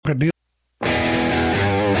This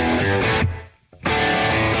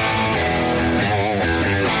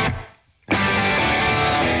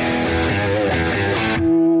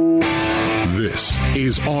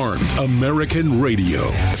is Armed American Radio.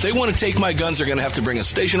 If they want to take my guns, they're going to have to bring a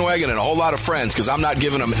station wagon and a whole lot of friends, because I'm not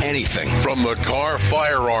giving them anything. From the Car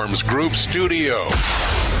Firearms Group studio.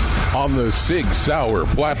 On the Sig Sauer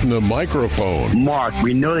Platinum microphone. Mark,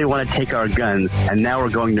 we know they want to take our guns, and now we're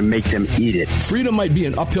going to make them eat it. Freedom might be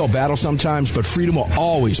an uphill battle sometimes, but freedom will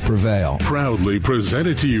always prevail. Proudly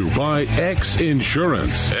presented to you by X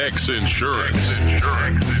Insurance. X Insurance.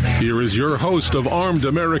 Here is your host of Armed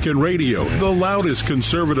American Radio, the loudest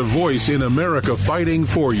conservative voice in America fighting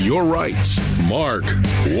for your rights, Mark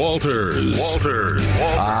Walters.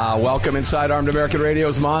 Welcome inside Armed American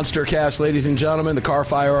Radio's Monster Cast, ladies and gentlemen. The Car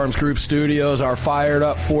Firearms Group studios are fired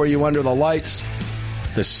up for you under the lights.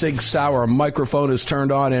 The Sig Sauer microphone is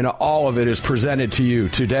turned on, and all of it is presented to you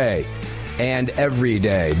today and every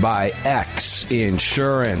day by X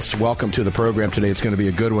Insurance. Welcome to the program today. It's going to be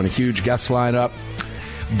a good one, a huge guest lineup.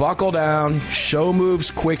 Buckle down. Show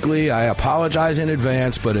moves quickly. I apologize in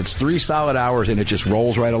advance, but it's 3 solid hours, and it just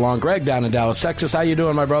rolls right along. Greg down in Dallas, Texas. How you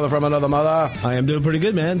doing, my brother from another mother? I am doing pretty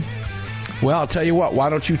good, man. Well, I'll tell you what, why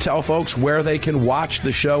don't you tell folks where they can watch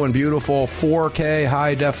the show in beautiful 4K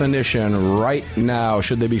high definition right now,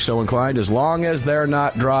 should they be so inclined, as long as they're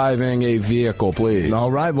not driving a vehicle, please. All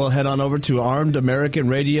right, well, head on over to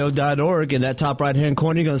armedamericanradio.org. In that top right-hand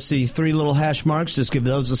corner, you're going to see 3 little hash marks. Just give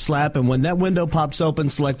those a slap, and when that window pops open,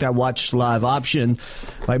 select that Watch Live option.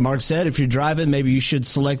 Like Mark said, if you're driving, maybe you should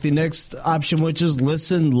select the next option, which is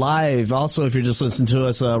Listen Live. Also, if you're just listening to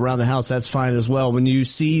us around the house, that's fine as well. When you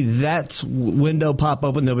see that window pop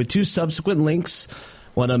open, there'll be 2 subsequent links.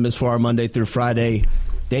 One of them is for our Monday through Friday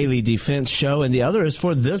Daily Defense show, and the other is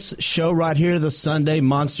for this show right here, the Sunday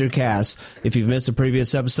Monster Cast. If you've missed a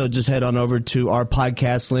previous episode, just head on over to our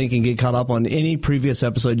podcast link and get caught up on any previous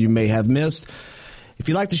episode you may have missed. If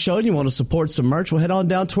you like the show and you want to support some merch, we'll head on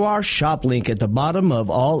down to our shop link at the bottom of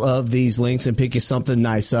all of these links and pick you something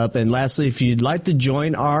nice up. And lastly, if you'd like to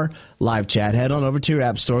join our live chat, head on over to your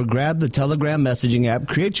app store, grab the Telegram messaging app,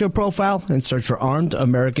 create your profile, and search for Armed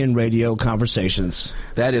American Radio Conversations.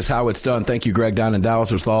 That is how it's done. Thank you, Greg, down in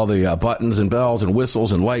Dallas, with all the buttons and bells and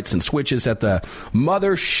whistles and lights and switches at the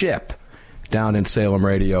mothership down in Salem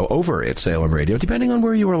Radio, over at Salem Radio, depending on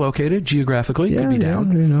where you are located geographically. Could be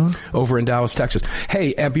down over in Dallas, Texas.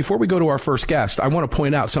 Hey, and before we go to our first guest, I want to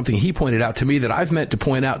point out something he pointed out to me that I've meant to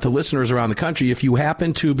point out to listeners around the country. If you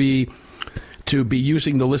happen to be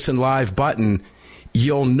using the Listen Live button,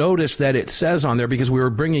 you'll notice that it says on there, because we were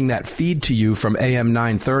bringing that feed to you from AM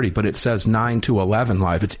 930, but it says 9 to 11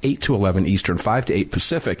 live. It's 8 to 11 Eastern, 5 to 8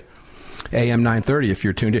 Pacific. AM 930 if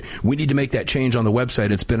you're tuned in. We need to make that change on the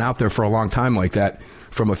website. It's been out there for a long time like that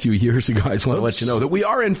from a few years ago. I just want to let you know that we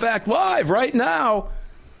are, in fact, live right now.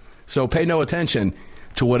 So pay no attention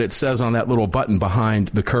to what it says on that little button behind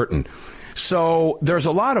the curtain. So there's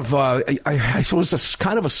a lot of, I suppose it's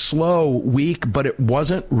kind of a slow week, but it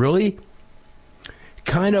wasn't really.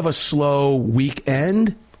 Kind of a slow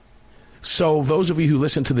weekend. So those of you who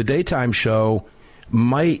listen to the daytime show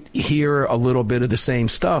might hear a little bit of the same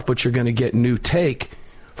stuff, but you're going to get new take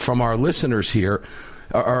from our listeners here,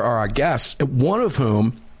 or our guests, one of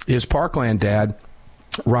whom is Parkland dad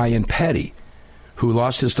Ryan Petty, who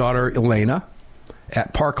lost his daughter Elena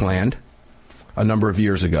at Parkland a number of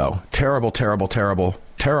years ago. Terrible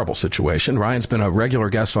situation. Ryan's been a regular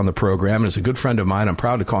guest on the program and is a good friend of mine. I'm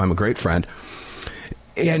proud to call him a great friend.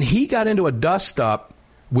 And he got into a dust-up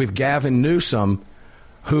with Gavin Newsom,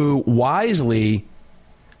 who wisely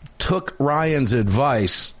took Ryan's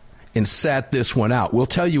advice and sat this one out. We'll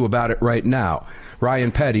tell you about it right now.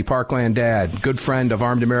 Ryan Petty, Parkland dad, good friend of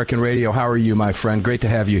Armed American Radio. How are you, my friend? Great to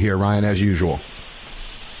have you here, Ryan, as usual.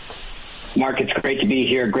 Mark, it's great to be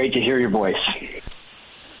here. Great to hear your voice.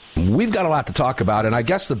 We've got a lot to talk about, and I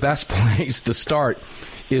guess the best place to start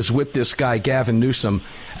is with this guy, Gavin Newsom,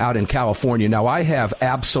 out in California. Now, I have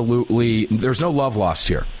there's no love lost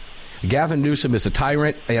here. Gavin Newsom is a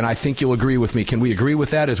tyrant, and I think you'll agree with me. Can we agree with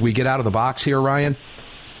that as we get out of the box here, Ryan?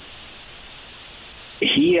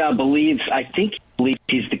 He believes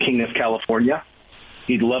he's the king of California.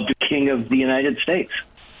 He'd love the king of the United States.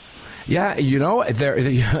 Yeah,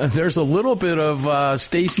 there's a little bit of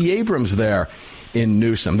Stacey Abrams there in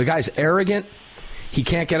Newsom. The guy's arrogant. He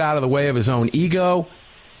can't get out of the way of his own ego.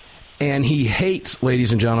 And he hates,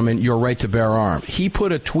 ladies and gentlemen, your right to bear arms. He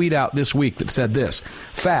put a tweet out this week that said this: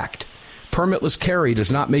 fact, permitless carry does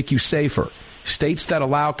not make you safer. States that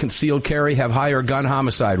allow concealed carry have higher gun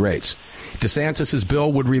homicide rates. DeSantis'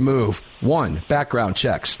 bill would remove 1, background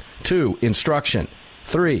checks, 2, instruction,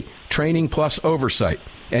 3, training plus oversight.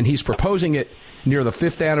 And he's proposing it near the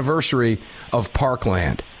 5th anniversary of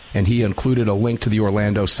Parkland. And he included a link to the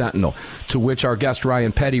Orlando Sentinel, to which our guest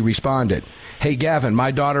Ryan Petty responded, "Hey, Gavin,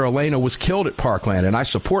 my daughter Elena was killed at Parkland, and I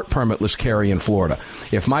support permitless carry in Florida.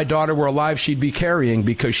 If my daughter were alive, she'd be carrying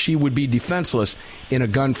because she would be defenseless in a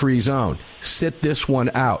gun-free zone. Sit this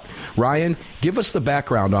one out." Ryan, give us the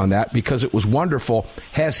background on that, because it was wonderful.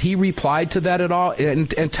 Has he replied to that at all? And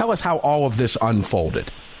tell us how all of this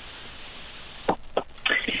unfolded.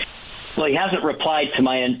 Well, he hasn't replied to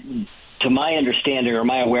my understanding or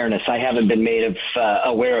my awareness. I haven't been made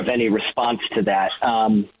aware of any response to that.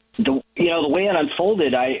 The way it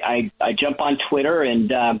unfolded, I jump on Twitter,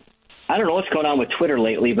 and I don't know what's going on with Twitter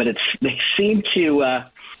lately, but it seems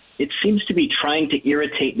to be trying to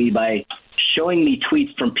irritate me by showing me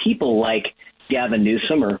tweets from people like Gavin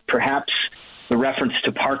Newsom, or perhaps the reference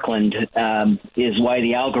to Parkland is why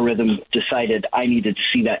the algorithm decided I needed to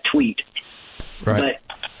see that tweet. Right.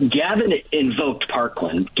 But Gavin invoked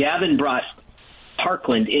Parkland. Gavin brought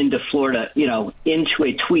Parkland into Florida, into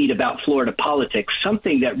a tweet about Florida politics,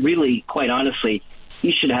 something that really, quite honestly,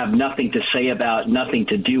 he should have nothing to say about, nothing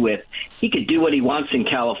to do with. He could do what he wants in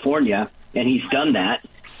California, and he's done that.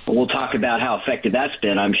 We'll talk about how effective that's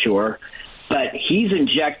been, I'm sure. But he's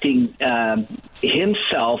injecting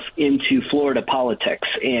himself into Florida politics,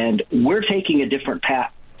 and we're taking a different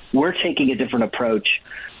path. We're taking a different approach.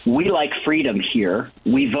 We like freedom here.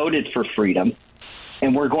 We voted for freedom,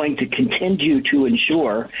 and we're going to continue to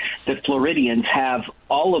ensure that Floridians have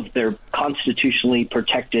all of their constitutionally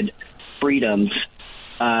protected freedoms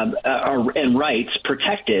and rights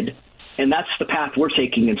protected, and that's the path we're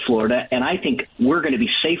taking in Florida, and I think we're going to be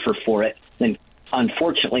safer for it than,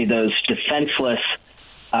 unfortunately, those defenseless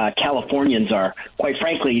Californians are. Quite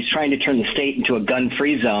frankly, he's trying to turn the state into a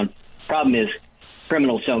gun-free zone. Problem is,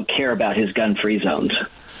 criminals don't care about his gun-free zones.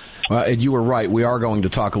 And you were right. We are going to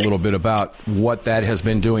talk a little bit about what that has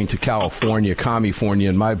been doing to California, California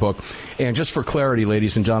in my book. And just for clarity,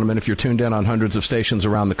 ladies and gentlemen, if you're tuned in on hundreds of stations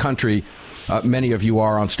around the country, many of you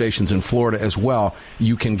are on stations in Florida as well,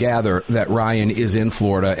 you can gather that Ryan is in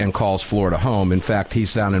Florida and calls Florida home. In fact,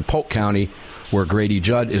 he's down in Polk County, where Grady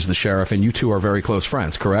Judd is the sheriff, and you two are very close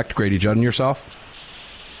friends, correct? Grady Judd and yourself?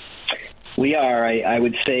 We are. I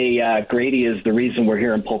would say Grady is the reason we're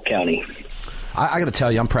here in Polk County. I got to tell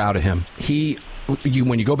you, I'm proud of him.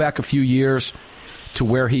 When you go back a few years to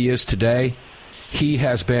where he is today, he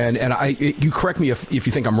has been, and you correct me if you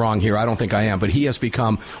think I'm wrong here, I don't think I am, but he has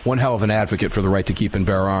become one hell of an advocate for the right to keep and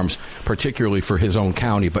bear arms, particularly for his own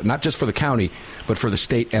county, but not just for the county, but for the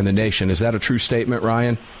state and the nation. Is that a true statement,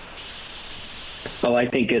 Ryan? Well, I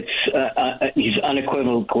think he's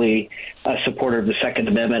unequivocally a supporter of the Second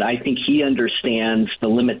Amendment. I think he understands the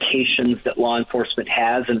limitations that law enforcement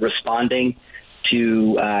has in responding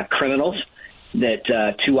to criminals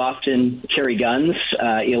that too often carry guns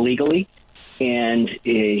illegally. And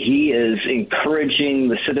he is encouraging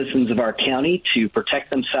the citizens of our county to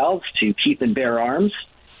protect themselves, to keep and bear arms,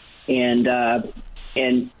 and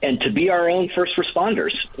to be our own first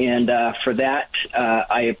responders. And for that,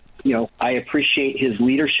 I appreciate his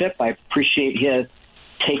leadership. I appreciate his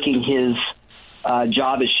taking his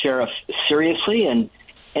job as sheriff seriously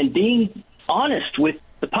and being honest with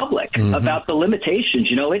the public about the limitations.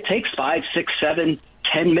 It takes 5, 6, 7,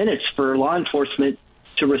 10 minutes for law enforcement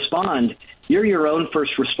to respond. You're your own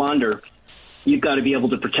first responder. You've got to be able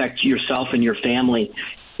to protect yourself and your family.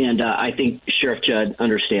 And I think Sheriff Judd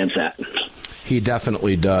understands that. He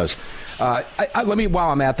definitely does.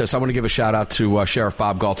 While I'm at this, I want to give a shout out to Sheriff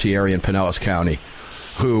Bob Galtieri in Pinellas County,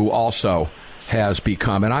 who also has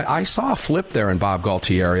become, and I saw a flip there in Bob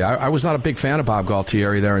Galtieri. I was not a big fan of Bob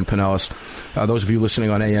Galtieri there in Pinellas. Those of you listening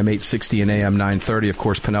on AM 860 and AM 930, of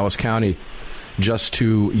course, Pinellas County, just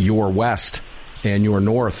to your west and your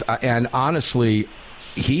north. And honestly,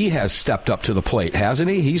 he has stepped up to the plate, hasn't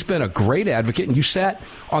he? He's been a great advocate, and you sat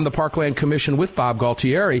on the Parkland Commission with Bob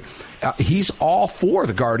Galtieri. He's all for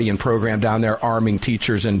the Guardian program down there, arming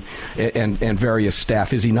teachers and various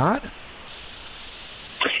staff, is he not?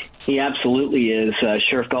 He absolutely is.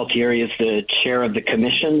 Sheriff Galtieri is the chair of the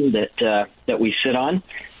commission that we sit on.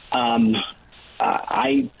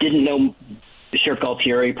 I didn't know Sheriff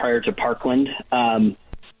Galtieri prior to Parkland.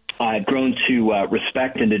 I've grown to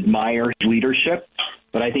respect and admire his leadership,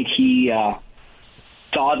 but I think he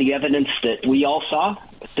saw the evidence that we all saw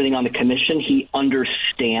sitting on the commission. He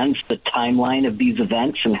understands the timeline of these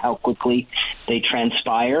events and how quickly they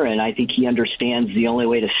transpire, and I think he understands the only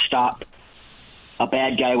way to stop a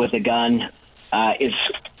bad guy with a gun is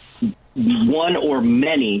one or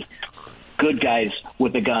many good guys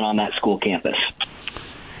with a gun on that school campus.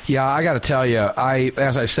 Yeah, I got to tell you,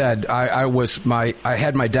 as I said, I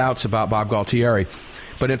had my doubts about Bob Gualtieri,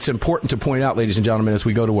 but it's important to point out, ladies and gentlemen, as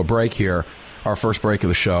we go to a break here, our first break of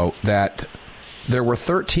the show, that there were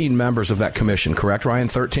 13 members of that commission, correct, Ryan?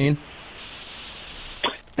 13?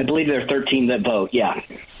 I believe there are 13 that vote, yeah.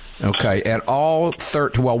 Okay, and all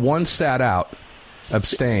 13, well, one sat out,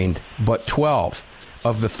 abstained, but 12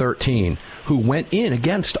 of the 13 who went in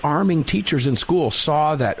against arming teachers in school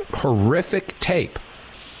saw that horrific tape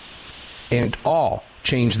and all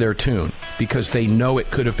changed their tune because they know it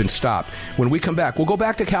could have been stopped. When we come back, we'll go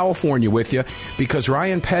back to California with you because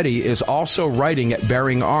Ryan Petty is also writing at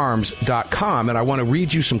bearingarms.com, and I want to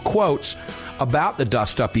read you some quotes about the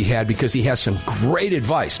dust-up he had because he has some great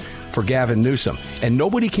advice for Gavin Newsom. And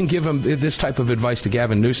nobody can give him this type of advice to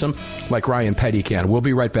Gavin Newsom like Ryan Petty can. We'll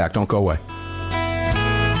be right back. Don't go away.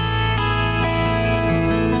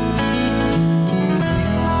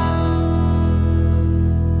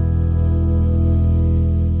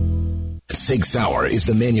 Sig Sauer is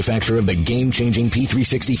the manufacturer of the game-changing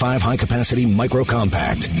P365 high-capacity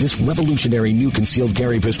micro-compact. This revolutionary new concealed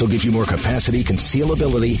carry pistol gives you more capacity,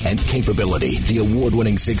 concealability, and capability. The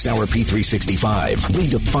award-winning Sig Sauer P365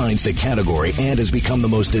 redefines the category and has become the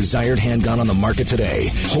most desired handgun on the market today.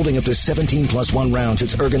 Holding up to 17+1 rounds,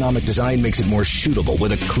 its ergonomic design makes it more shootable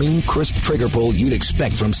with a clean, crisp trigger pull you'd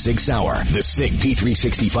expect from Sig Sauer. The Sig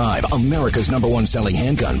P365, America's #1 selling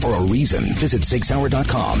handgun for a reason. Visit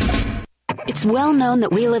SigSauer.com. It's well known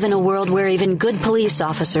that we live in a world where even good police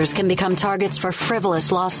officers can become targets for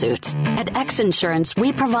frivolous lawsuits. At X Insurance,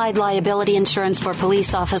 we provide liability insurance for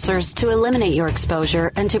police officers to eliminate your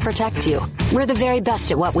exposure and to protect you. We're the very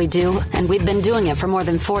best at what we do, and we've been doing it for more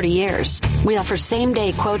than 40 years. We offer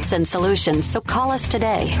same-day quotes and solutions, so call us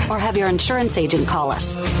today or have your insurance agent call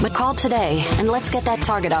us. But call today, and let's get that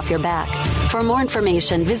target off your back. For more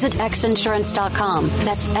information, visit xinsurance.com.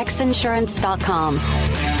 That's xinsurance.com.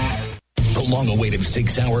 The long-awaited Sig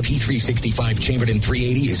Sauer P365 chambered in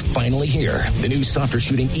 .380 is finally here. The new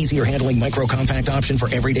softer-shooting, easier-handling micro-compact option for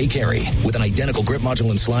everyday carry. With an identical grip module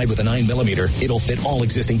and slide with a 9mm, it'll fit all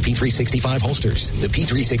existing P365 holsters. The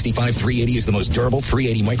P365 380 is the most durable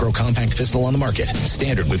 .380 micro-compact pistol on the market.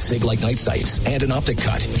 Standard with SIG-like night sights and an optic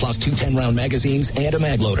cut, plus 2 10-round magazines and a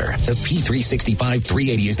mag loader. The P365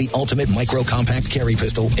 380 is the ultimate micro-compact carry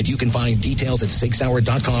pistol, and you can find details at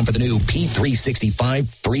SigSauer.com for the new P365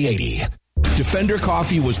 380. Defender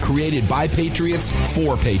Coffee was created by Patriots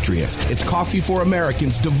for Patriots. It's coffee for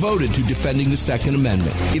Americans devoted to defending the Second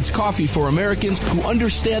Amendment. It's coffee for Americans who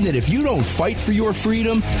understand that if you don't fight for your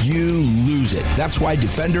freedom, you lose it. That's why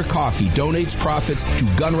Defender Coffee donates profits to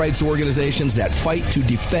gun rights organizations that fight to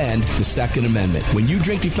defend the Second Amendment. When you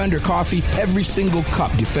drink Defender Coffee, every single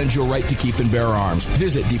cup defends your right to keep and bear arms.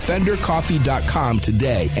 Visit DefenderCoffee.com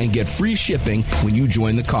today and get free shipping when you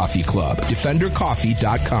join the coffee club.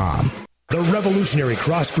 DefenderCoffee.com. The revolutionary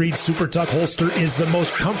Crossbreed Super Tuck holster is the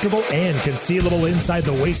most comfortable and concealable inside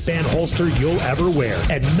the waistband holster you'll ever wear,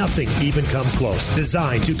 and nothing even comes close.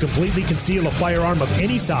 Designed to completely conceal a firearm of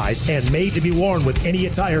any size and made to be worn with any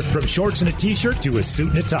attire, from shorts and a t-shirt to a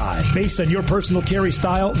suit and a tie. Based on your personal carry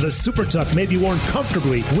style, the Super Tuck may be worn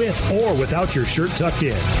comfortably with or without your shirt tucked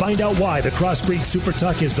in. Find out why the Crossbreed Super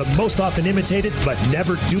Tuck is the most often imitated but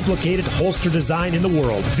never duplicated holster design in the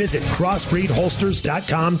world. Visit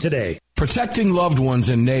crossbreedholsters.com today. Protecting loved ones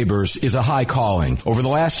and neighbors is a high calling. Over the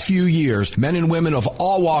last few years, men and women of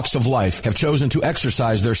all walks of life have chosen to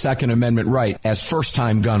exercise their Second Amendment right as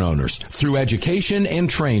first-time gun owners. Through education and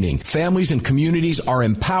training, families and communities are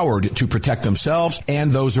empowered to protect themselves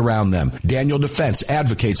and those around them. Daniel Defense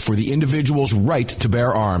advocates for the individual's right to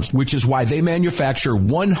bear arms, which is why they manufacture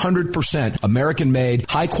 100% American-made,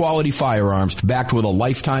 high-quality firearms backed with a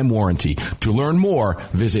lifetime warranty. To learn more,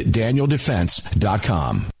 visit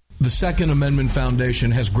DanielDefense.com. The Second Amendment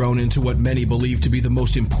Foundation has grown into what many believe to be the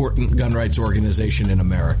most important gun rights organization in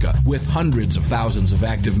America. With hundreds of thousands of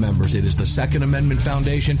active members, it is the Second Amendment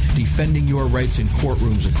Foundation defending your rights in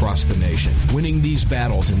courtrooms across the nation. Winning these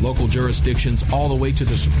battles in local jurisdictions all the way to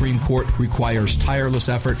the Supreme Court requires tireless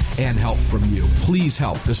effort and help from you. Please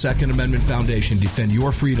help the Second Amendment Foundation defend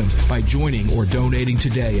your freedoms by joining or donating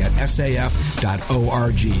today at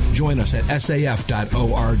saf.org. Join us at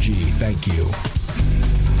saf.org. Thank you.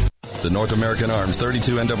 The North American Arms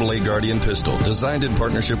 32 NAA Guardian pistol, designed in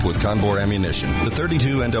partnership with Conbor Ammunition. The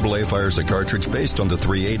 32 NAA fires a cartridge based on the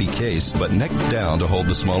 .380 case, but neck down to hold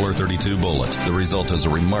the smaller .32 bullet. The result is a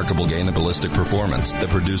remarkable gain in ballistic performance that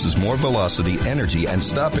produces more velocity, energy, and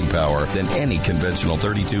stopping power than any conventional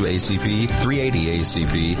 .32 ACP, .380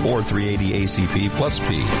 ACP, or .380 ACP plus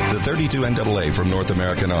P. The 32 NAA from North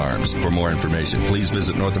American Arms. For more information, please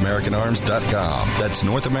visit NorthAmericanArms.com. That's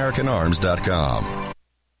NorthAmericanArms.com.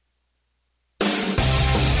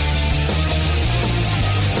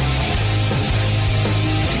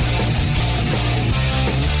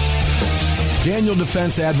 Daniel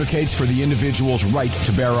Defense advocates for the individual's right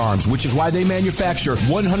to bear arms, which is why they manufacture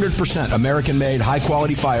 100% American-made,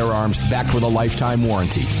 high-quality firearms backed with a lifetime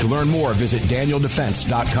warranty. To learn more, visit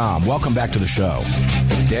DanielDefense.com. Welcome back to the show.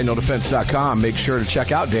 DanielDefense.com. Make sure to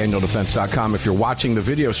check out DanielDefense.com if you're watching the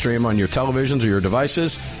video stream on your televisions or your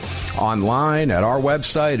devices, online, at our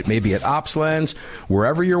website, maybe at OpsLens.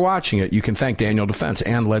 Wherever you're watching it, you can thank Daniel Defense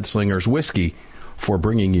and Lead Slingers Whiskey for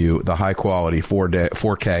bringing you the high-quality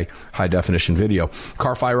 4K high-definition video.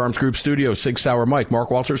 Car Firearms Group Studios, Sig Sauer Mike,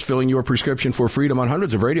 Mark Walters filling your prescription for freedom on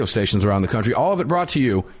hundreds of radio stations around the country. All of it brought to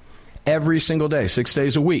you every single day, 6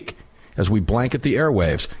 days a week, as we blanket the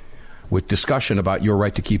airwaves with discussion about your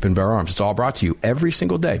right to keep and bear arms. It's all brought to you every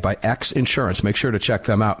single day by X Insurance. Make sure to check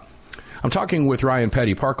them out. I'm talking with Ryan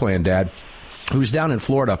Petty, Parkland Dad, who's down in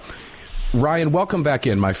Florida. Ryan, welcome back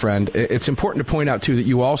in, my friend. It's important to point out, too, that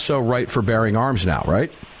you also write for Bearing Arms now, right?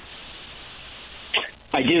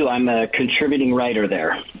 I do. I'm a contributing writer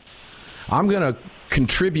there. I'm going to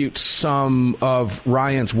contribute some of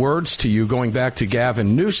Ryan's words to you, going back to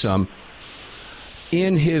Gavin Newsom.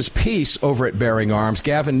 In his piece over at Bearing Arms,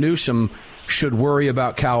 Gavin Newsom should worry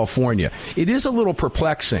about California. It is a little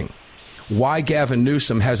perplexing why Gavin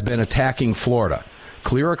Newsom has been attacking Florida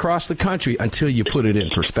clear across the country until you put it in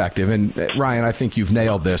perspective. And, Ryan, I think you've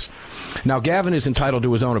nailed this. Now, Gavin is entitled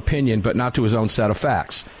to his own opinion, but not to his own set of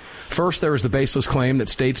facts. First, there is the baseless claim that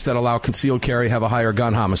states that allow concealed carry have a higher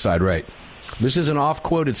gun homicide rate. This is an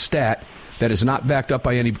off-quoted stat that is not backed up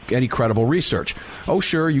by any credible research. Oh,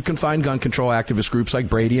 sure, you can find gun control activist groups like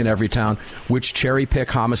Brady and Everytown, which cherry-pick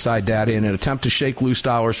homicide data in an attempt to shake loose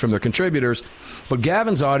dollars from their contributors, but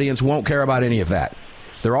Gavin's audience won't care about any of that.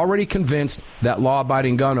 They're already convinced that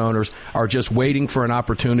law-abiding gun owners are just waiting for an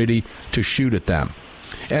opportunity to shoot at them.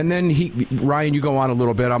 And then, Ryan, you go on a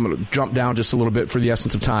little bit. I'm going to jump down just a little bit for the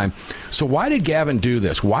essence of time. So why did Gavin do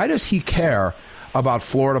this? Why does he care about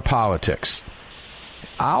Florida politics?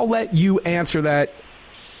 I'll let you answer that,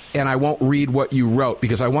 and I won't read what you wrote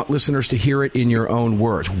because I want listeners to hear it in your own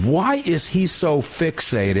words. Why is he so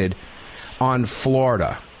fixated on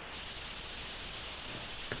Florida?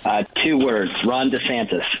 2 words, Ron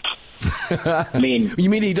DeSantis. I mean, you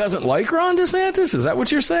mean he doesn't like Ron DeSantis? Is that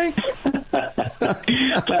what you're saying?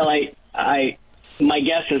 Well, my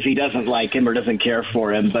guess is he doesn't like him or doesn't care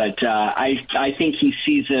for him, but I think he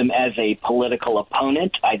sees him as a political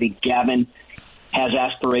opponent. I think Gavin has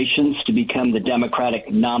aspirations to become the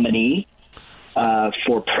Democratic nominee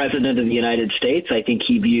for president of the United States. I think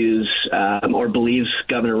he views or believes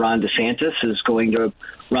Governor Ron DeSantis is going to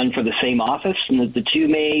run for the same office, and that the two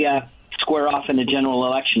may square off in a general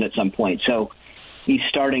election at some point. So he's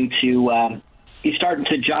starting to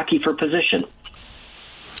jockey for position.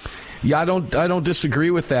 Yeah, I don't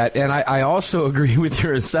disagree with that, and I also agree with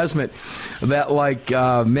your assessment that, like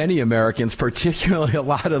many Americans, particularly a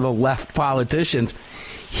lot of the left politicians,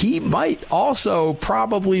 he might also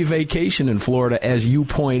probably vacation in Florida, as you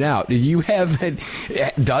point out.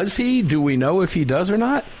 Does he? Do we know if he does or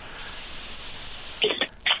not?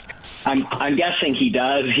 I'm guessing he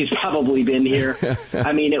does. He's probably been here.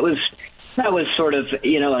 I mean, that was sort of,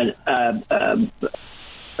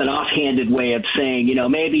 an offhanded way of saying,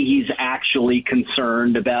 maybe he's actually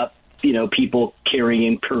concerned about, people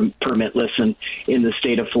carrying permitless in the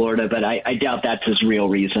state of Florida, but I doubt that's his real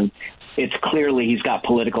reason. It's clearly he's got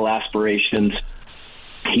political aspirations.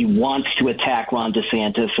 He wants to attack Ron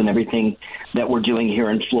DeSantis and everything that we're doing here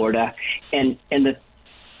in Florida. And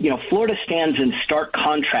Florida stands in stark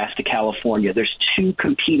contrast to California. There's 2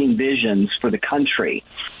 competing visions for the country.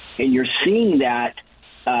 And you're seeing that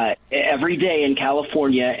every day in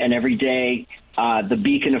California, and every day the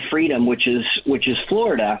beacon of freedom, which is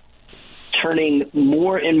Florida, turning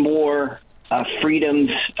more and more freedoms,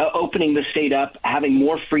 opening the state up, having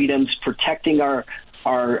more freedoms, protecting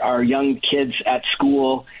our young kids at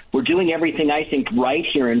school. We're doing everything, I think, right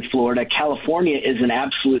here in Florida. California is an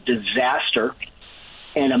absolute disaster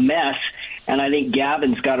and a mess, and I think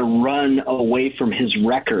Gavin's got to run away from his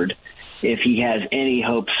record if he has any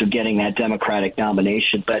hopes of getting that Democratic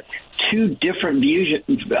nomination. But two different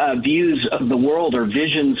views of the world, or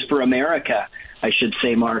visions for America, I should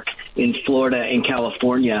say, Mark, in Florida and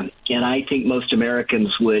California. And I think most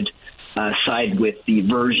Americans would side with the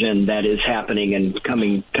version that is happening and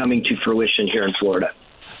coming to fruition here in Florida.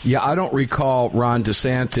 Yeah, I don't recall Ron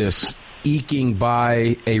DeSantis eking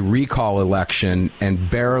by a recall election and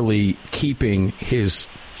barely keeping his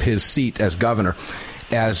seat as governor,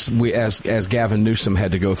 as Gavin Newsom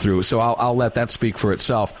had to go through. So I'll let that speak for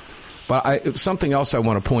itself. But something else I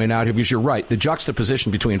want to point out here, because you're right, the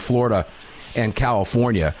juxtaposition between Florida and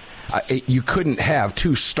California, you couldn't have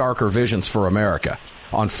two starker visions for America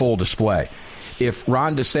on full display. If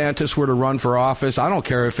Ron DeSantis were to run for office, I don't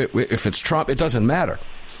care if it's Trump, it doesn't matter.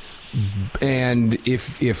 And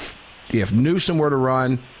if Newsom were to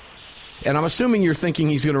run, and I'm assuming you're thinking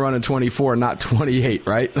he's going to run in 24, not 28,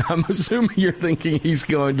 right? I'm assuming you're thinking he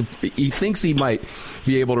thinks he might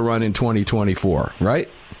be able to run in 2024, right?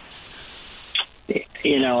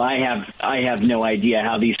 You know, I have no idea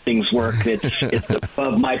how these things work. It's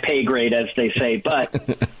above my pay grade, as they say. But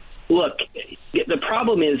look, the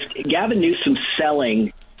problem is Gavin Newsom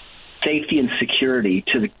selling safety and security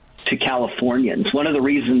to Californians. One of the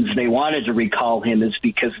reasons they wanted to recall him is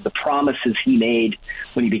because of the promises he made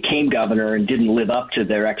when he became governor and didn't live up to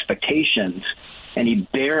their expectations. And he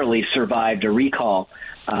barely survived a recall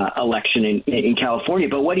election in California.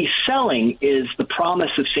 But what he's selling is the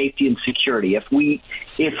promise of safety and security. If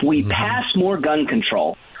we pass more gun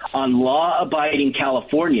control on law-abiding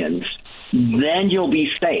Californians, then you'll be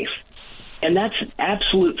safe. And that's an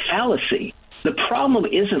absolute fallacy. The problem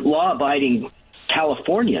isn't law-abiding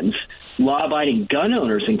Californians, law-abiding gun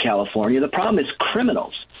owners in California. The problem is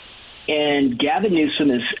criminals. And Gavin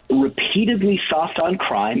Newsom is repeatedly soft on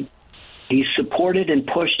crime. He's supported and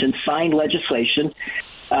pushed and signed legislation,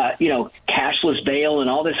 cashless bail and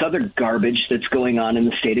all this other garbage that's going on in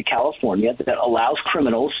the state of California that allows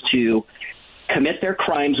criminals to commit their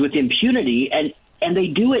crimes with impunity, and they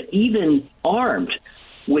do it even armed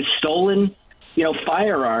with stolen,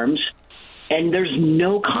 firearms, and there's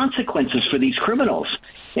no consequences for these criminals.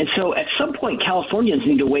 And so at some point, Californians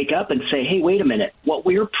need to wake up and say, hey, wait a minute, what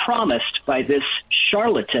we were promised by this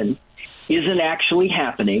charlatan isn't actually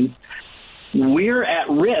happening. We're at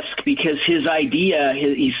risk because his idea,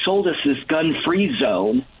 he sold us this gun-free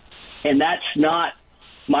zone, and that's not,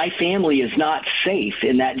 my family is not safe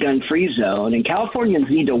in that gun-free zone. And Californians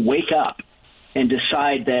need to wake up and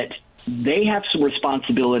decide that they have some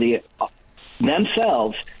responsibility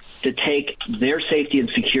themselves to take their safety and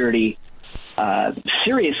security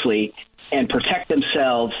seriously and protect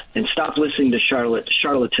themselves and stop listening to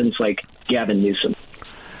charlatans like Gavin Newsom.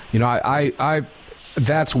 I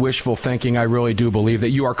that's wishful thinking. I really do believe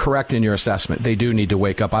that you are correct in your assessment. They do need to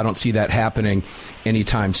wake up. I don't see that happening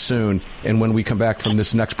anytime soon. And when we come back from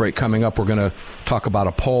this next break coming up, we're going to talk about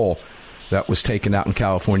a poll that was taken out in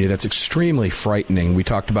California that's extremely frightening. We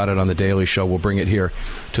talked about it on The Daily Show. We'll bring it here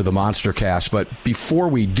to the Monster Cast. But before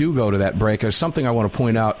we do go to that break, there's something I want to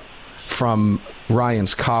point out from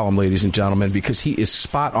Ryan's column, ladies and gentlemen, because he is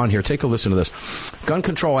spot on here. Take a listen to this. Gun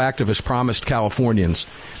control activists promised Californians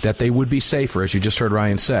that they would be safer, as you just heard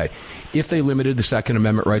Ryan say, if they limited the Second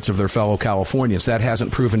Amendment rights of their fellow Californians. That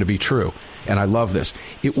hasn't proven to be true, and I love this.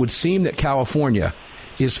 It would seem that California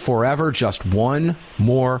is forever just one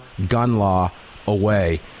more gun law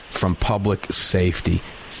away from public safety.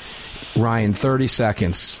 Ryan, 30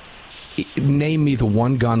 seconds. Name me the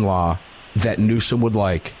one gun law that Newsom would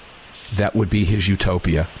like that would be his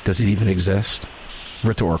utopia. Does it even exist?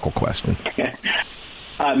 Rhetorical question.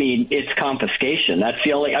 I mean, it's confiscation. That's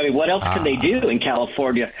the only. I mean, what else can they do in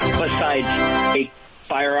California besides take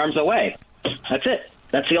firearms away? That's it.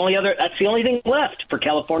 That's the only thing left for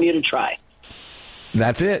California to try.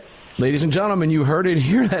 That's it. Ladies and gentlemen, you heard it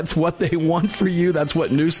here. That's what they want for you. That's what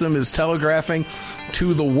Newsom is telegraphing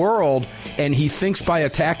to the world. And he thinks by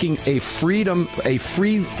attacking a free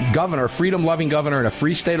governor, freedom-loving governor in a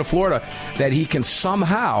free state of Florida, that he can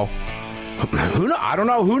somehow, I don't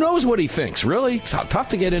know, who knows what he thinks, really? It's tough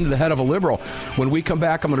to get into the head of a liberal. When we come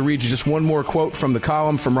back, I'm going to read you just one more quote from the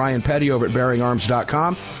column from Ryan Petty over at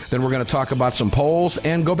BearingArms.com. Then we're going to talk about some polls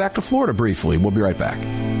and go back to Florida briefly. We'll be right back.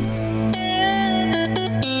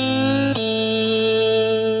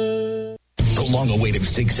 long-awaited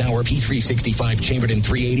Sig Sauer P365 chambered in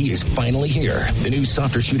 380 is finally here. The new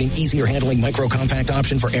softer shooting, easier handling micro-compact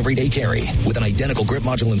option for everyday carry. With an identical grip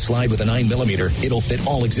module and slide with a 9mm, it'll fit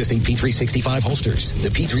all existing P365 holsters. The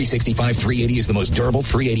P365 380 is the most durable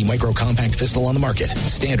 380 micro-compact pistol on the market.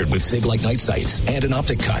 Standard with SIG-like night sights and an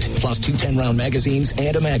optic cut, plus 2 10-round magazines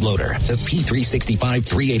and a mag loader. The P365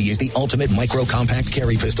 380 is the ultimate micro-compact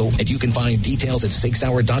carry pistol, and you can find details at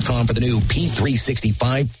SigSauer.com for the new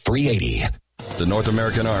P365 380. The North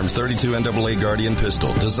American Arms 32 NAA Guardian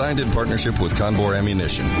pistol, designed in partnership with Conbor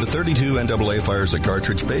Ammunition. The 32 NAA fires a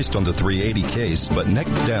cartridge based on the 380 case, but neck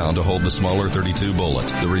down to hold the smaller 32 bullet.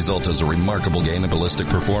 The result is a remarkable gain in ballistic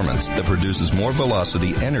performance that produces more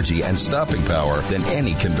velocity, energy, and stopping power than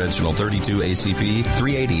any conventional 32 ACP,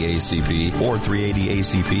 380 ACP, or 380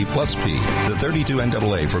 ACP plus P. The 32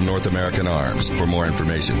 NAA from North American Arms. For more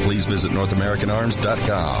information, please visit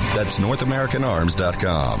NorthAmericanArms.com. That's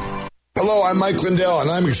NorthAmericanArms.com. Hello, I'm Mike Lindell,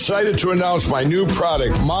 and I'm excited to announce my new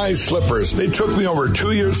product, My Slippers. They took me over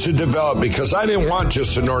 2 years to develop because I didn't want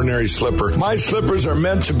just an ordinary slipper. My slippers are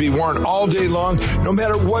meant to be worn all day long, no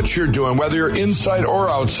matter what you're doing, whether you're inside or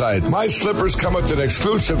outside. My slippers come with an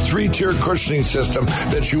exclusive 3-tier cushioning system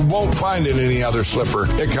that you won't find in any other slipper.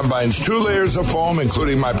 It combines 2 layers of foam,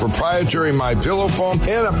 including my proprietary My Pillow foam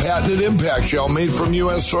and a patented impact gel made from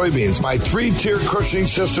U.S. soybeans. My 3-tier cushioning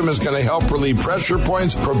system is going to help relieve pressure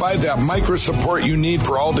points, provide that micro support you need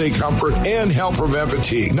for all-day comfort, and help prevent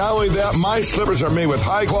fatigue. Not only that, my slippers are made with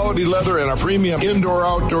high-quality leather and a premium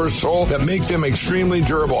indoor-outdoor sole that make them extremely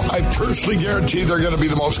durable. I personally guarantee they're going to be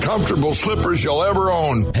the most comfortable slippers you'll ever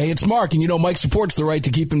own. Hey, it's Mark, and you know Mike supports the right to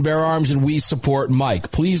keep and bear arms, and we support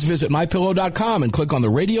Mike. Please visit MyPillow.com and click on the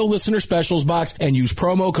radio listener specials box and use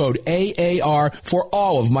promo code AAR for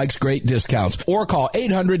all of Mike's great discounts. Or call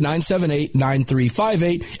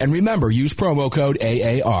 800-978-9358, and remember, use promo code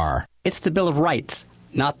AAR. It's the Bill of Rights,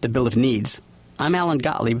 not the Bill of Needs. I'm Alan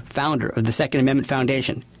Gottlieb, founder of the Second Amendment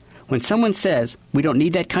Foundation. When someone says we don't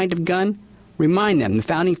need that kind of gun, remind them the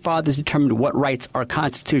Founding Fathers determined what rights our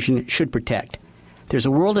Constitution should protect. There's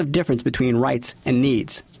a world of difference between rights and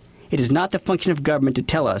needs. It is not the function of government to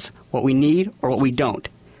tell us what we need or what we don't.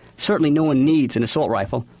 Certainly no one needs an assault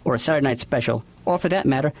rifle or a Saturday night special, or for that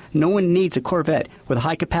matter, no one needs a Corvette with a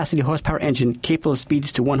high-capacity horsepower engine capable of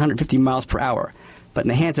speeds to 150 miles per hour. But in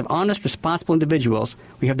the hands of honest, responsible individuals,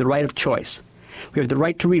 we have the right of choice. We have the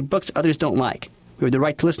right to read books others don't like. We have the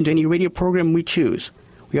right to listen to any radio program we choose.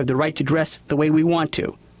 We have the right to dress the way we want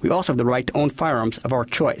to. We also have the right to own firearms of our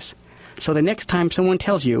choice. So the next time someone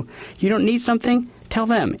tells you you don't need something, tell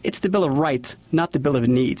them it's the Bill of Rights, not the Bill of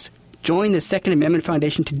Needs. Join the Second Amendment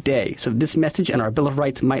Foundation today so this message and our Bill of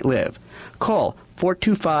Rights might live. Call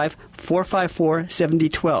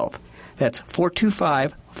 425-454-7012. That's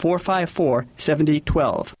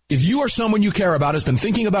 425-454-7012. If you or someone you care about has been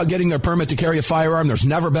thinking about getting their permit to carry a firearm, there's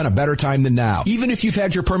never been a better time than now. Even if you've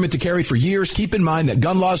had your permit to carry for years, keep in mind that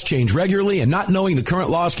gun laws change regularly, and not knowing the current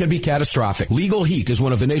laws can be catastrophic. Legal Heat is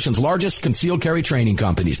one of the nation's largest concealed carry training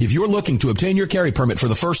companies. If you're looking to obtain your carry permit for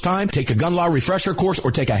the first time, take a gun law refresher course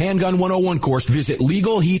or take a handgun 101 course, visit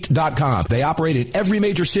LegalHeat.com. They operate in every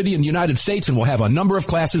major city in the United States and will have a number of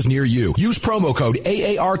classes near you. Use promo code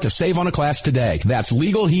AAR to save on a class today. That's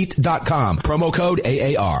LegalHeat.com. Promo code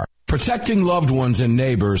AAR. Protecting loved ones and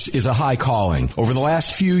neighbors is a high calling. Over the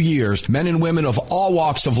last few years, men and women of all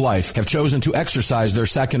walks of life have chosen to exercise their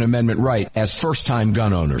Second Amendment right as first-time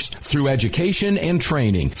gun owners. Through education and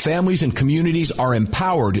training, families and communities are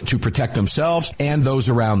empowered to protect themselves and those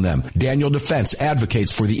around them. Daniel Defense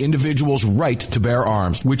advocates for the individual's right to bear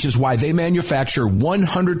arms, which is why they manufacture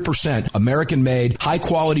 100% American-made,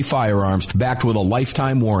 high-quality firearms backed with a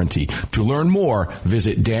lifetime warranty. To learn more,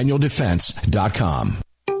 visit DanielDefense.com.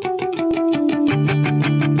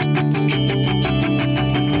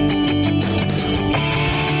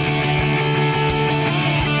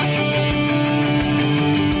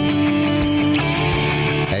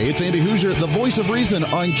 It's Andy Hoosier, the voice of reason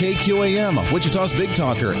on KQAM, Wichita's Big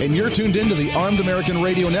Talker, and you're tuned into the Armed American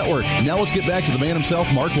Radio Network. Now let's get back to the man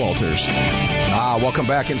himself, Mark Walters. Welcome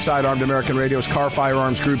back inside Armed American Radio's Car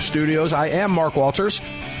Firearms Group studios. I am Mark Walters,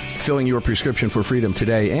 filling your prescription for freedom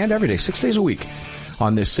today and every day, 6 days a week,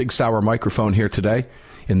 on this Sig Sauer microphone here today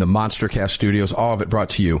in the Monstercast studios. All of it brought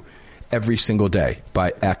to you every single day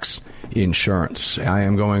by X Insurance. I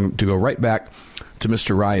am going to go right back to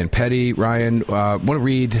Mr. Ryan Petty. Ryan, I want to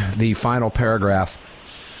read the final paragraph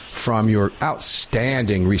from your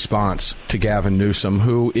outstanding response to Gavin Newsom,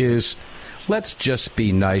 who is, let's just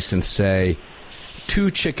be nice and say,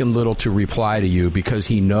 too chicken little to reply to you because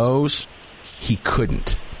he knows he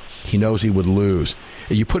couldn't. He knows he would lose.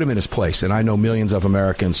 You put him in his place, and I know millions of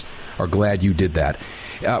Americans are glad you did that.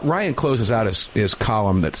 Ryan closes out his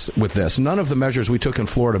column with this. None of the measures we took in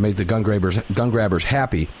Florida made the gun grabbers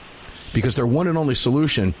happy, because their one and only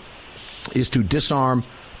solution is to disarm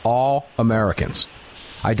all Americans.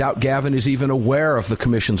 I doubt Gavin is even aware of the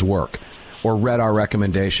commission's work or read our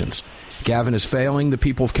recommendations. Gavin is failing the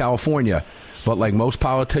people of California, but like most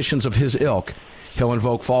politicians of his ilk, he'll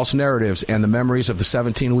invoke false narratives and the memories of the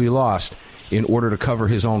 17 we lost in order to cover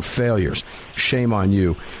his own failures. Shame on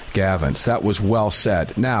you, Gavin. That was well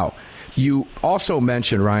said. Now, you also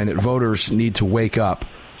mentioned, Ryan, that voters need to wake up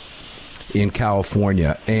in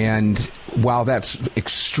California. And while that's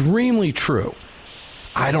extremely true,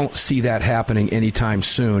 I don't see that happening anytime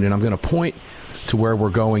soon. And I'm going to point to where we're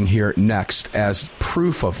going here next as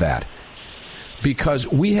proof of that. Because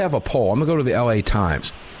we have a poll. I'm going to go to the LA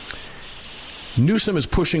Times. Newsom is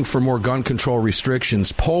pushing for more gun control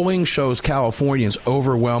restrictions. Polling shows Californians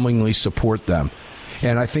overwhelmingly support them.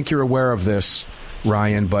 And I think you're aware of this,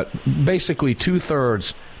 Ryan, but basically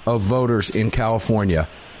 2/3 of voters in California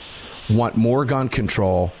want more gun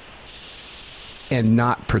control and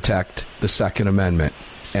not protect the Second Amendment.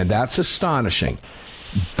 And that's astonishing.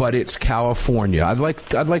 But it's California. I'd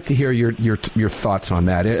like to hear your thoughts on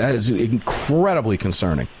that. It is incredibly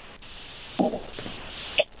concerning.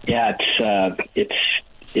 Yeah,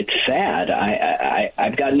 it's sad.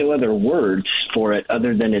 I've got no other words for it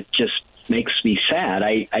other than it just makes me sad.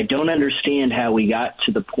 I don't understand how we got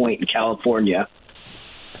to the point in California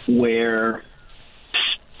where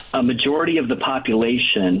a majority of the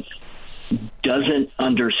population doesn't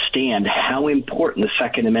understand how important the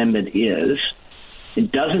Second Amendment is.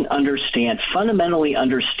 It doesn't fundamentally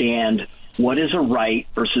understand what is a right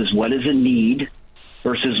versus what is a need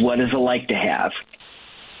versus what is a like to have.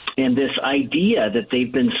 And this idea that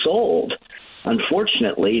they've been sold,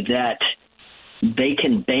 unfortunately, that they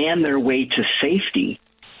can ban their way to safety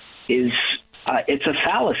is it's a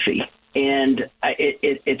fallacy. And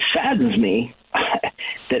it saddens me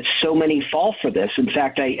that so many fall for this. In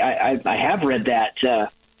fact, I have read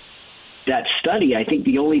that study. I think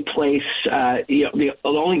the only place, the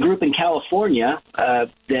only group in California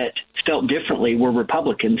that felt differently were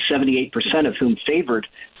Republicans, 78% of whom favored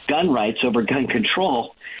gun rights over gun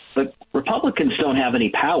control. But Republicans don't have any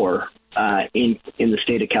power in the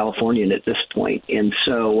state of California at this point. And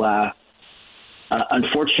so,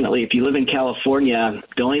 unfortunately, if you live in California,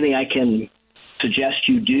 the only thing I can suggest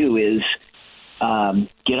you do is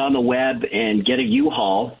get on the web and get a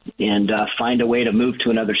U-Haul and find a way to move to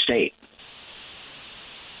another state.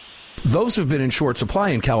 Those have been in short supply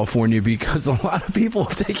in California because a lot of people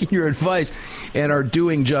have taken your advice and are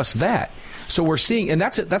doing just that. So we're seeing, and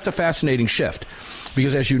that's a fascinating shift,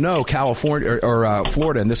 because as you know, California or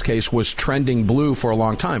Florida in this case was trending blue for a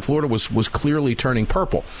long time. Florida was clearly turning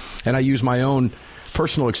purple, and I use my own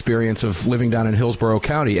personal experience of living down in Hillsborough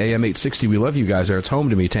County, AM 860. We love you guys there. It's home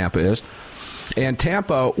to me. Tampa is, and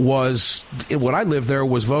Tampa was, when I lived there,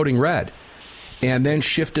 was voting red, and then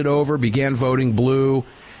shifted over, began voting blue.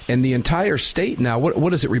 And the entire state now,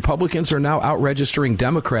 what is it? Republicans are now out-registering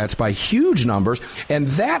Democrats by huge numbers. And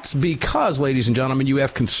that's because, ladies and gentlemen, you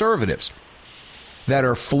have conservatives that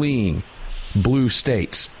are fleeing blue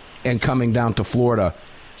states and coming down to Florida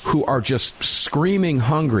who are just screaming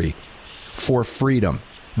hungry for freedom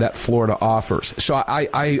that Florida offers. So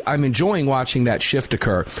I'm enjoying watching that shift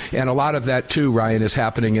occur. And a lot of that, too, Ryan, is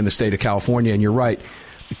happening in the state of California. And you're right.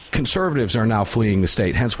 Conservatives are now fleeing the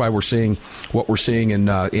state, hence why we're seeing what we're seeing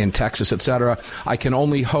in Texas, et cetera. I can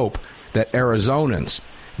only hope that Arizonans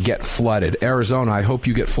get flooded. Arizona, I hope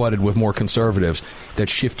you get flooded with more conservatives that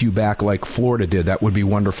shift you back like Florida did. That would be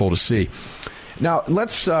wonderful to see. Now,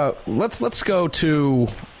 let's go to.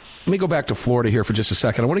 Let me go back to Florida here for just a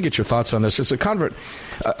second. I want to get your thoughts on this. It's a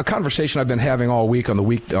conversation I've been having all week on the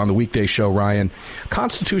weekday show, Ryan.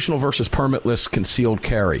 Constitutional versus permitless concealed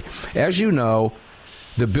carry. As you know,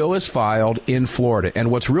 the bill is filed in Florida,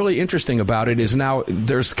 and what's really interesting about it is now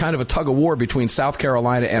there's kind of a tug-of-war between South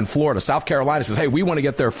Carolina and Florida. South Carolina says, hey, we want to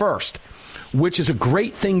get there first, which is a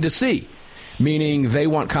great thing to see, meaning they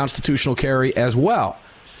want constitutional carry as well.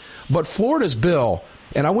 But Florida's bill,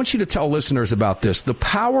 and I want you to tell listeners about this, the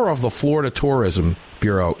power of the Florida Tourism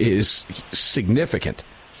Bureau is significant.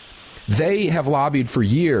 They have lobbied for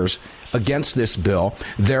years against this bill.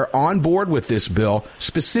 They're on board with this bill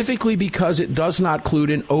specifically because it does not include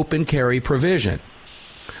an open carry provision.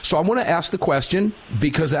 So I want to ask the question,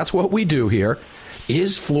 because that's what we do here.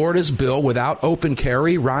 Is Florida's bill without open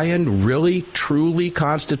carry, Ryan, really, truly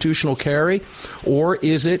constitutional carry? Or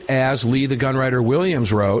is it, as Lee the Gunwriter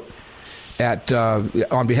Williams wrote,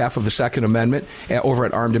 on behalf of the Second Amendment over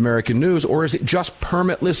at Armed American News, or is it just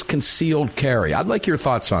permitless concealed carry? I'd like your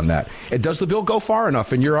thoughts on that. Does the bill go far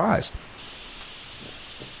enough in your eyes?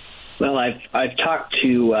 Well, I've talked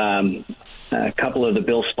to a couple of the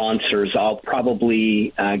bill sponsors. I'll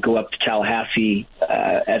probably go up to Tallahassee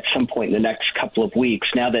at some point in the next couple of weeks.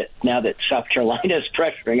 Now that South Carolina is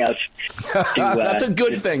pressuring us, that's a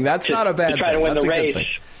good thing. That's not a bad thing. To try to win that's the race.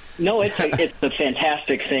 No, it's a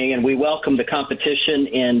fantastic thing, and we welcome the competition.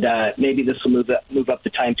 And maybe this will move up the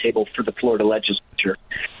timetable for the Florida legislature.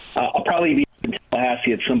 I'll probably be in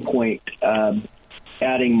Tallahassee at some point,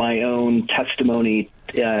 adding my own testimony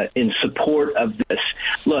in support of this.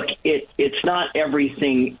 Look, it's not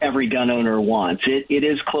everything every gun owner wants. It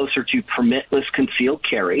is closer to permitless concealed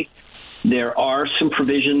carry. There are some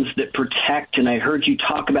provisions that protect, and I heard you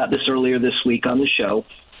talk about this earlier this week on the show,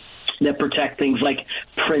 that protect things like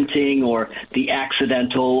printing or the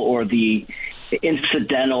accidental or the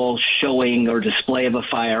incidental showing or display of a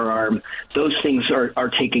firearm. Those things are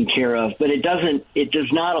taken care of, but it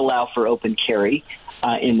does not allow for open carry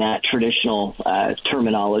in that traditional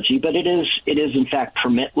terminology, but it is in fact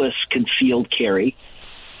permitless concealed carry.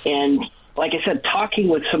 And like I said, talking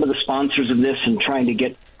with some of the sponsors of this and trying to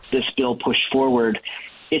get this bill pushed forward,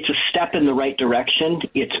 it's a step in the right direction.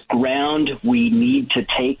 It's ground we need to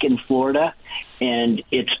take in Florida, and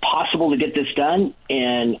it's possible to get this done,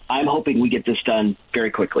 and I'm hoping we get this done very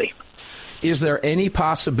quickly. Is there any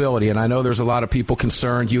possibility, and I know there's a lot of people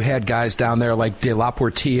concerned, you had guys down there like De La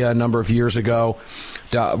Portilla a number of years ago,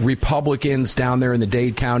 Republicans down there in the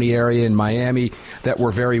Dade County area in Miami that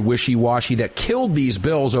were very wishy-washy, that killed these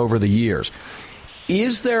bills over the years.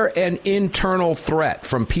 Is there an internal threat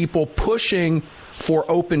from people pushing for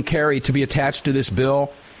open carry to be attached to this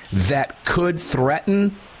bill that could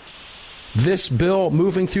threaten this bill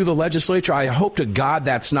moving through the legislature? I hope to God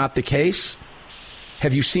that's not the case.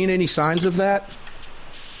 Have you seen any signs of that?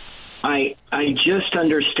 I just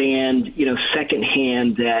understand,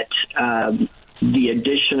 secondhand that the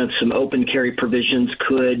addition of some open carry provisions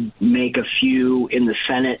could make a few in the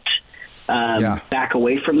Senate back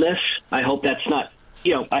away from this. I hope that's not.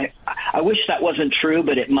 I wish that wasn't true,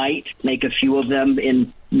 but it might make a few of them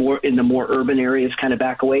in the more urban areas kind of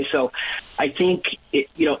back away. So I think,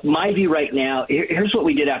 my view right now, here's what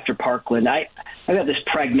we did after Parkland. I got this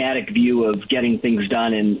pragmatic view of getting things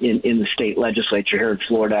done in the state legislature here in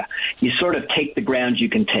Florida. You sort of take the ground you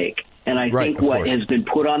can take. And I think what has been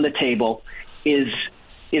put on the table is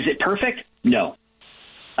it perfect? No.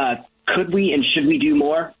 Could we and should we do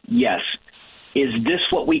more? Yes. Is this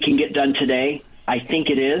what we can get done today? I think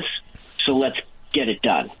it is, so let's get it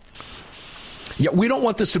done. Yeah, we don't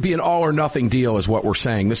want this to be an all-or-nothing deal is what we're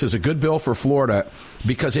saying. This is a good bill for Florida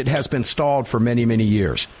because it has been stalled for many, many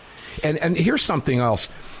years. And here's something else.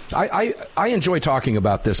 I enjoy talking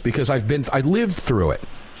about this because I lived through it.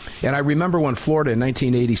 And I remember when Florida in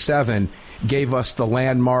 1987 gave us the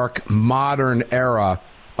landmark modern era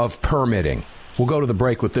of permitting. We'll go to the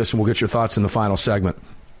break with this and we'll get your thoughts in the final segment.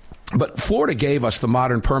 But Florida gave us the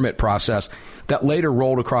modern permit process that later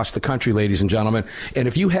rolled across the country, ladies and gentlemen. And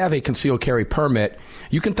if you have a concealed carry permit,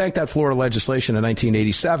 you can thank that Florida legislation in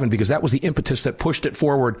 1987 because that was the impetus that pushed it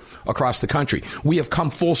forward across the country. We have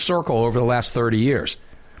come full circle over the last 30 years.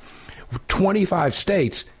 25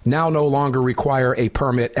 states now no longer require a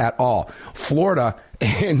permit at all. Florida,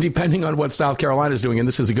 and depending on what South Carolina is doing, and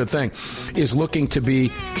this is a good thing, is looking to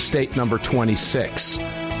be state number 26.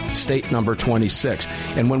 State number 26.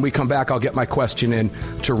 And when we come back, I'll get my question in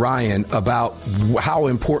to Ryan about how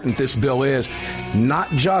important this bill is, not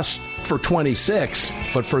just for 26,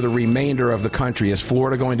 but for the remainder of the country. Is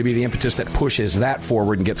Florida going to be the impetus that pushes that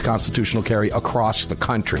forward and gets constitutional carry across the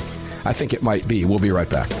country? I think it might be. We'll be right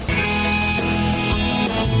back.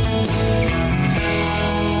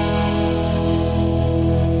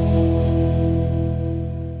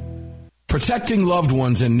 Protecting loved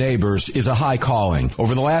ones and neighbors is a high calling.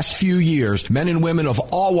 Over the last few years, men and women of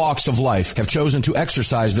all walks of life have chosen to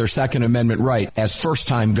exercise their Second Amendment right as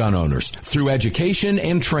first-time gun owners. Through education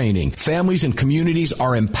and training, families and communities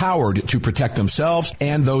are empowered to protect themselves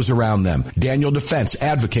and those around them. Daniel Defense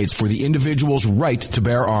advocates for the individual's right to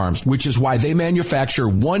bear arms, which is why they manufacture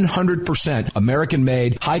 100%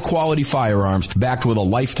 American-made, high-quality firearms backed with a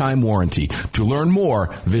lifetime warranty. To learn more,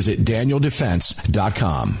 visit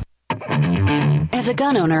DanielDefense.com. As a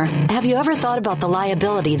gun owner, have you ever thought about the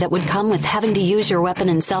liability that would come with having to use your weapon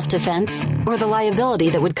in self-defense? Or the liability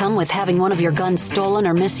that would come with having one of your guns stolen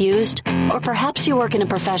or misused? Or perhaps you work in a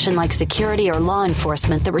profession like security or law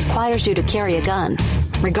enforcement that requires you to carry a gun.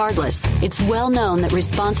 Regardless, it's well known that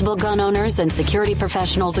responsible gun owners and security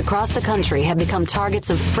professionals across the country have become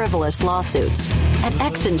targets of frivolous lawsuits. At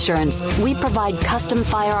X Insurance, we provide custom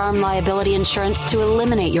firearm liability insurance to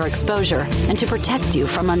eliminate your exposure and to protect you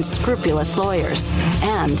from unscrupulous lawyers.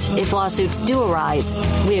 And if lawsuits do arise,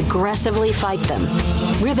 we aggressively fight them.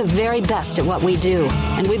 We're the very best at what we do,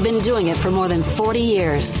 and we've been doing it for more than 40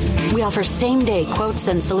 years. We offer same-day quotes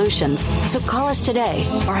and solutions, so call us today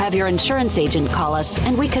or have your insurance agent call us,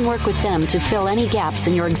 and we can work with them to fill any gaps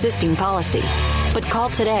in your existing policy. But call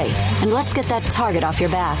today, and let's get that target off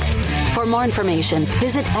your back. For more information,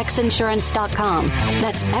 visit xinsurance.com.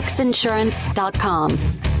 That's xinsurance.com.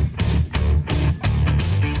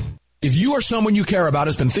 If you or someone you care about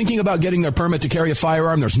has been thinking about getting their permit to carry a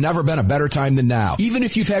firearm, there's never been a better time than now. Even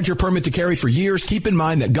if you've had your permit to carry for years, keep in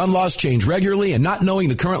mind that gun laws change regularly, and not knowing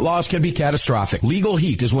the current laws can be catastrophic. Legal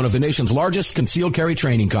Heat is one of the nation's largest concealed carry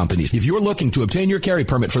training companies. If you're looking to obtain your carry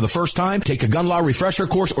permit for the first time, take a gun law refresher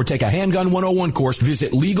course or take a handgun 101 course,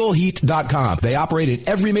 visit LegalHeat.com. They operate in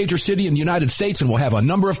every major city in the United States and will have a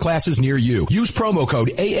number of classes near you. Use promo code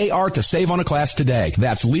AAR to save on a class today.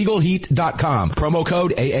 That's LegalHeat.com. Promo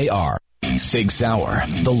code AAR. Sig Sauer,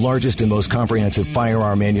 the largest and most comprehensive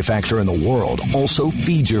firearm manufacturer in the world, also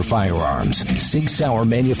feeds your firearms. Sig Sauer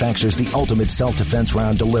manufactures the ultimate self-defense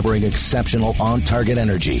round, delivering exceptional on-target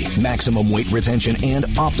energy, maximum weight retention, and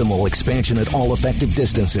optimal expansion at all effective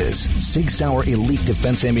distances. Sig Sauer Elite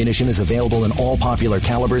Defense ammunition is available in all popular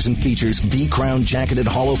calibers and features V-Crown jacketed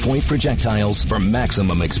hollow point projectiles for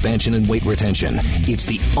maximum expansion and weight retention. It's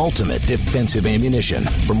the ultimate defensive ammunition.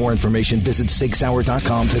 For more information, visit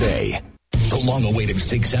SigSauer.com today. The long-awaited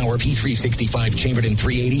Sig Sauer P365 chambered in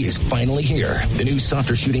 .380 is finally here. The new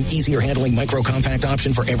softer shooting, easier handling micro-compact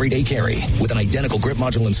option for everyday carry. With an identical grip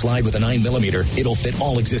module and slide with a 9mm, it'll fit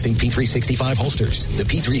all existing P365 holsters. The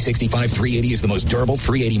P365 .380 is the most durable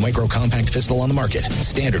 .380 micro-compact pistol on the market.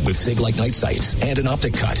 Standard with SIG-like night sights and an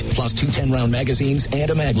optic cut, plus 2 10-round magazines and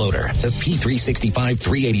a mag loader. The P365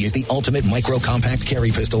 .380 is the ultimate micro-compact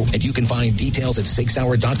carry pistol, and you can find details at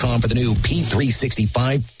SigSauer.com for the new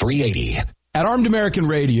P365 .380. At Armed American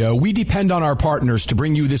Radio, we depend on our partners to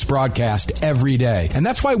bring you this broadcast every day. And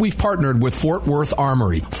that's why we've partnered with Fort Worth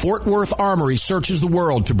Armory. Fort Worth Armory searches the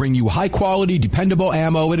world to bring you high-quality, dependable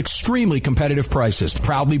ammo at extremely competitive prices.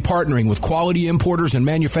 Proudly partnering with quality importers and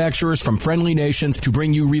manufacturers from friendly nations to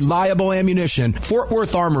bring you reliable ammunition, Fort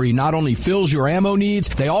Worth Armory not only fills your ammo needs,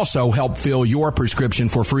 they also help fill your prescription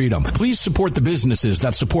for freedom. Please support the businesses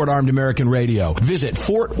that support Armed American Radio. Visit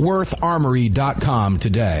FortWorthArmory.com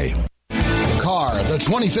today. Car, the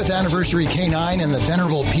 25th anniversary K9 and the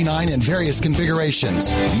venerable P9 in various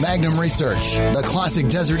configurations. Magnum Research, the classic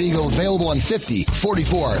Desert Eagle available in 50,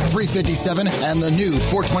 44, 357, and the new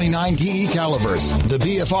 429 DE calibers. The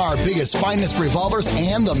BFR biggest, finest revolvers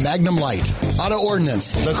and the Magnum Light. Auto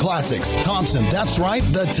Ordnance, the classics. Thompson, that's right,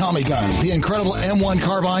 the Tommy gun, the incredible M1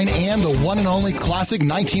 carbine, and the one and only classic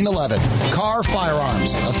 1911. Car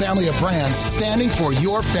Firearms, a family of brands standing for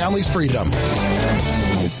your family's freedom.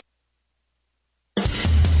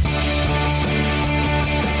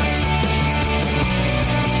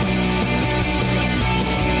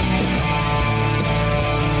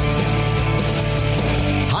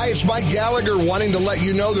 It's Mike Gallagher wanting to let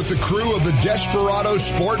you know that the crew of the Desperado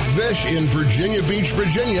Sport Fish in Virginia Beach,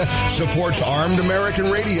 Virginia supports Armed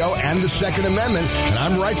American Radio and the Second Amendment, and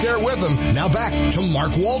I'm right there with them. Now back to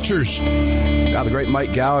Mark Walters. The great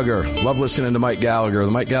Mike Gallagher. Love listening to Mike Gallagher.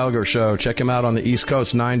 The Mike Gallagher Show. Check him out on the East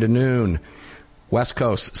Coast, 9 to noon. West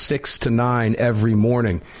Coast, 6 to 9 every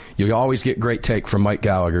morning. You always get great take from Mike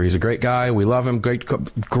Gallagher. He's a great guy. We love him. Great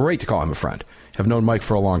to call him a friend. Have known Mike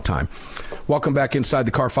for a long time. Welcome back inside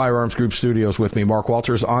the Car Firearms Group studios with me, Mark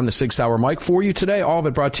Walters, on the Sig Sauer Mike for you today. All of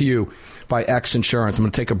it brought to you by X Insurance. I'm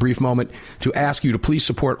going to take a brief moment to ask you to please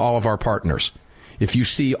support all of our partners. If you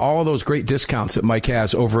see all of those great discounts that Mike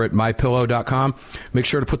has over at MyPillow.com, make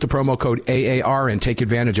sure to put the promo code AAR and take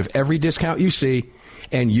advantage of every discount you see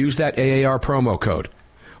and use that AAR promo code.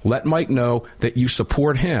 Let Mike know that you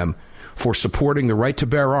support him for supporting the right to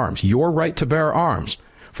bear arms, your right to bear arms,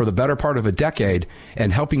 for the better part of a decade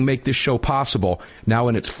and helping make this show possible now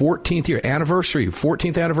in its 14th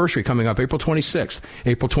anniversary coming up April 26th.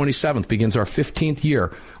 April 27th begins our 15th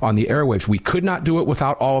year on the airwaves. We could not do it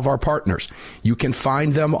without all of our partners. You can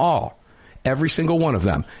find them all every single one of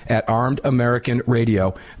them, at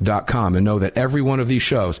armedamericanradio.com. And know that every one of these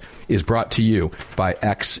shows is brought to you by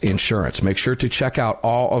X Insurance. Make sure to check out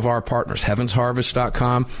all of our partners,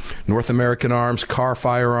 heavensharvest.com, North American Arms, Carr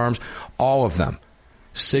Firearms, all of them.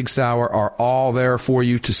 Sig Sauer are all there for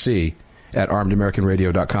you to see at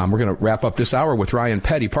armedamericanradio.com. We're going to wrap up this hour with Ryan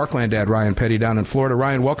Petty, Parkland dad Ryan Petty down in Florida.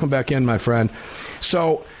 Ryan, welcome back in, my friend.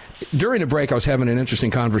 So during the break, I was having an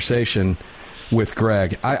interesting conversation with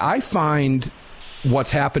Greg. I find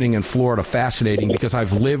what's happening in Florida fascinating because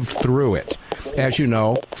I've lived through it. As you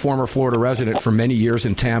know, former Florida resident for many years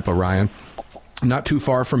in Tampa, Ryan, not too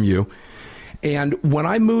far from you. And when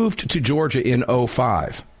I moved to Georgia in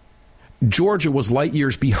 2005, Georgia was light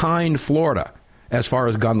years behind Florida as far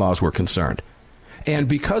as gun laws were concerned. And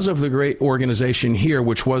because of the great organization here,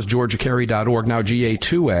 which was GeorgiaCarry.org, now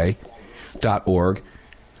GA2A.org,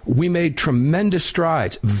 we made tremendous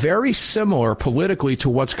strides, very similar politically to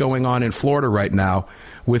what's going on in Florida right now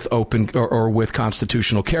with open or with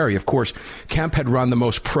constitutional carry. Of course, Kemp had run the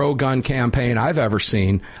most pro-gun campaign I've ever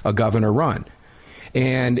seen a governor run.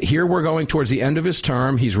 And here we're going towards the end of his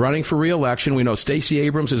term. He's running for re-election. We know Stacey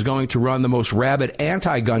Abrams is going to run the most rabid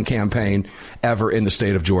anti-gun campaign ever in the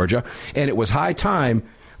state of Georgia. And it was high time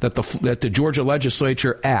that the Georgia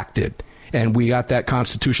legislature acted. And we got that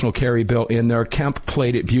constitutional carry bill in there. Kemp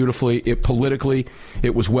played it beautifully. Politically,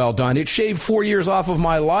 it was well done. It shaved 4 years off of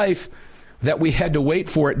my life that we had to wait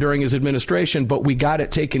for it during his administration, but we got it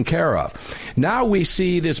taken care of. Now we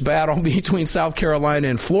see this battle between South Carolina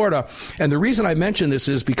and Florida. And the reason I mention this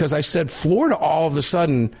is because I said Florida all of a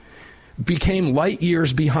sudden became light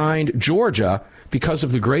years behind Georgia because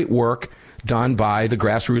of the great work done by the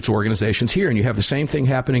grassroots organizations here. And you have the same thing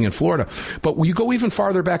happening in Florida. But you go even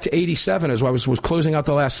farther back to 87, as I was closing out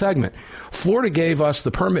the last segment. Florida gave us the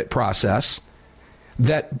permit process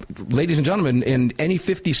that, ladies and gentlemen, in any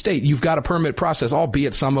 50 state, you've got a permit process,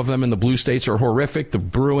 albeit some of them in the blue states are horrific. The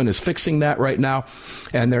Bruin is fixing that right now.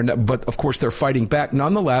 But, of course, they're fighting back.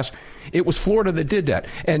 Nonetheless, it was Florida that did that.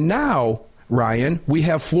 And now, Ryan, we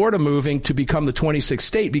have Florida moving to become the 26th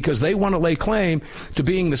state because they want to lay claim to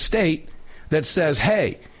being the state that says,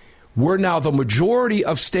 hey, we're now the majority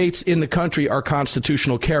of states in the country are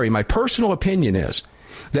constitutional carry. My personal opinion is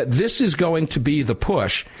that this is going to be the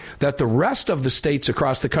push that the rest of the states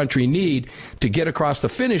across the country need to get across the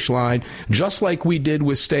finish line, just like we did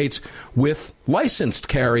with states with licensed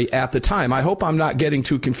carry at the time. I hope I'm not getting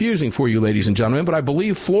too confusing for you, ladies and gentlemen, but I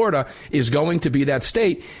believe Florida is going to be that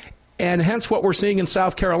state, and hence what we're seeing in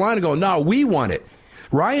South Carolina going, no, we want it.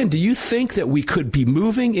 Ryan, do you think that we could be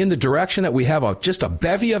moving in the direction that we have just a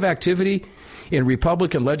bevy of activity in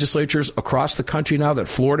Republican legislatures across the country now that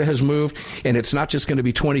Florida has moved, and it's not just going to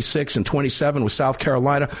be 26 and 27 with South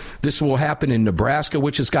Carolina. This will happen in Nebraska,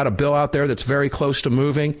 which has got a bill out there that's very close to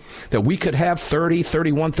moving, that we could have 30,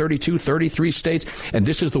 31, 32, 33 states, and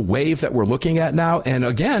this is the wave that we're looking at now. And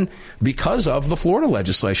again, because of the Florida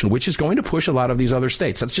legislation, which is going to push a lot of these other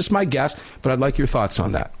states. That's just my guess, but I'd like your thoughts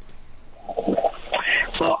on that.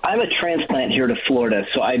 Well, I'm a transplant here to Florida,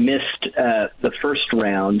 so I missed the first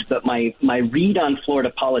round. But my read on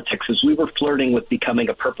Florida politics is we were flirting with becoming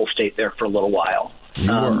a purple state there for a little while.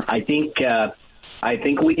 I think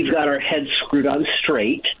we've got our heads screwed on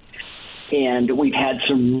straight, and we've had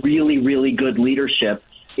some really, really good leadership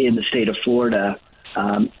in the state of Florida,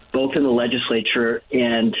 both in the legislature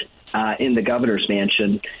and in the governor's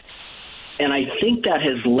mansion. And I think that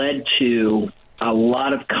has led to a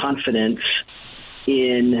lot of confidence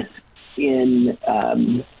in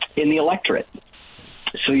the electorate.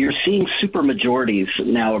 So you're seeing supermajorities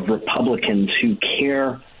now of Republicans who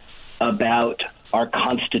care about our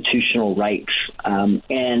constitutional rights.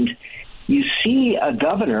 And you see a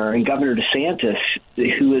governor, and Governor DeSantis,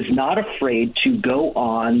 who is not afraid to go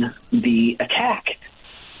on the attack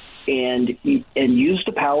and use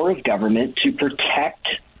the power of government to protect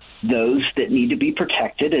those that need to be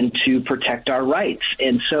protected and to protect our rights.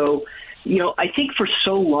 And so, I think for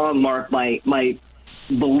so long, Mark, my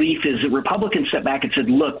belief is that Republicans stepped back and said,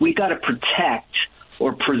 look, we've got to protect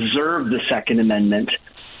or preserve the Second Amendment.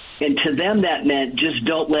 And to them, that meant just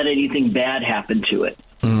don't let anything bad happen to it.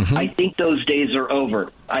 Mm-hmm. I think those days are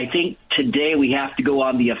over. I think today we have to go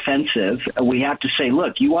on the offensive. We have to say,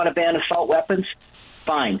 look, you want to ban assault weapons?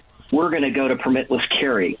 Fine. We're going to go to permitless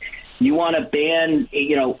carry. You want to ban,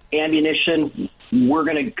 ammunition? We're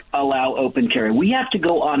going to allow open carry. We have to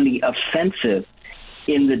go on the offensive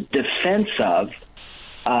in the defense of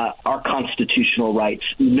our constitutional rights.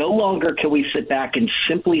 No longer can we sit back and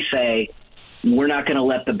simply say, we're not going to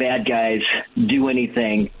let the bad guys do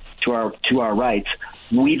anything to our rights.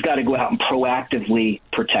 We've got to go out and proactively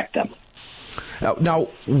protect them. Now,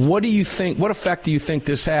 what do you think? What effect do you think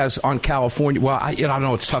this has on California? Well, I don't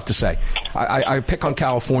know. It's tough to say. I pick on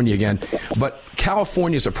California again, but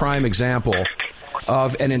California is a prime example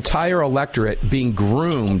of an entire electorate being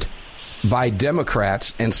groomed by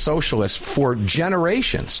Democrats and socialists for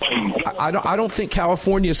generations. I don't think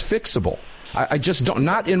California is fixable. I just don't.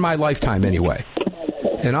 Not in my lifetime, anyway.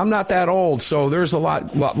 And I'm not that old, so there's a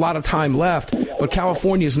lot of time left. But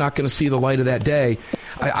California is not going to see the light of that day.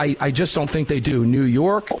 I just don't think they do. New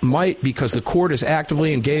York might, because the court is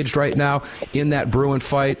actively engaged right now in that Bruin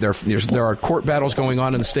fight. There are court battles going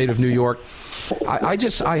on in the state of New York.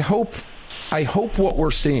 I hope what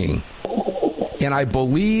we're seeing, and I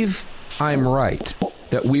believe I'm right,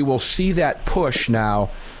 that we will see that push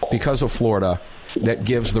now because of Florida that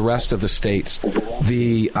gives the rest of the states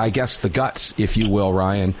the guts, if you will,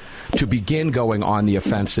 Ryan, to begin going on the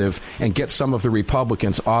offensive and get some of the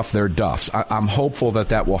Republicans off their duffs. I'm hopeful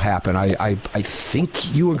that will happen. I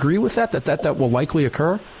think you agree with that will likely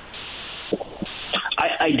occur?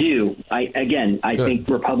 I do. I think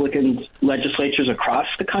Republican legislatures across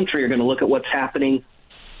the country are going to look at what's happening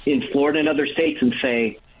in Florida and other states and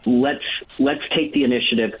say, let's take the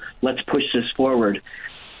initiative. Let's push this forward.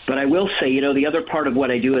 But I will say, the other part of what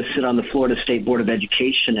I do is sit on the Florida State Board of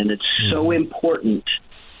Education, and it's so important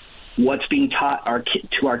what's being taught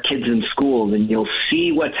to our kids in schools. And you'll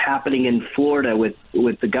see what's happening in Florida with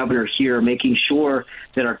the governor here, making sure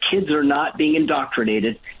that our kids are not being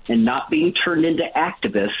indoctrinated and not being turned into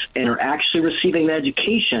activists and are actually receiving the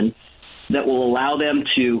education that will allow them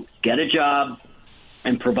to get a job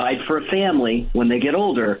and provide for a family when they get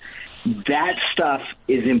older. That stuff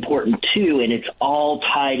is important, too, and it's all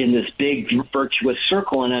tied in this big virtuous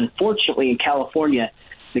circle. And unfortunately, in California,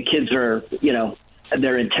 the kids are,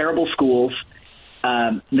 they're in terrible schools.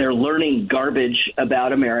 They're learning garbage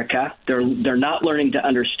about America. They're not learning to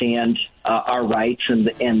understand our rights and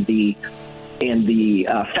the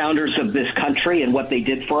founders of this country and what they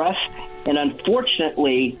did for us. And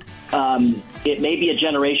unfortunately, it may be a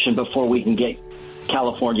generation before we can get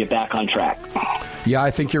California back on track. Yeah,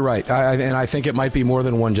 I think you're right. And I think it might be more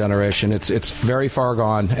than one generation. It's very far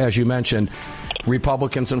gone. As you mentioned,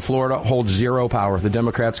 Republicans in Florida hold zero power. The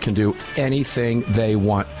Democrats can do anything they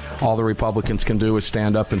want. All the Republicans can do is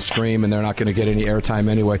stand up and scream, and they're not going to get any airtime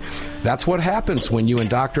anyway. That's what happens when you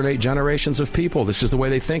indoctrinate generations of people. This is the way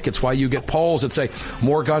they think. It's why you get polls that say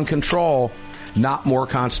more gun control, not more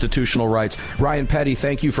constitutional rights. Ryan Petty,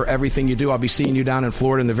 thank you for everything you do. I'll be seeing you down in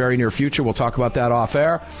Florida in the very near future. We'll talk about that off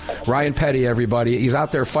air. Ryan Petty, everybody. He's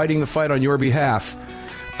out there fighting the fight on your behalf.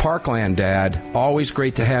 Parkland Dad, always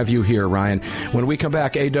great to have you here, Ryan. When we come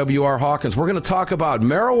back, AWR Hawkins, we're going to talk about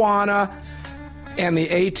marijuana and the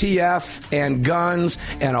ATF and guns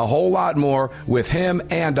and a whole lot more with him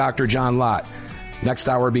and Dr. John Lott. Next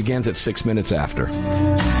hour begins at 6 minutes after.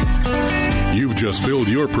 You've just filled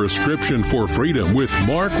your prescription for freedom with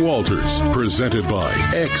Mark Walters, presented by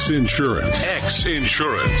X Insurance. X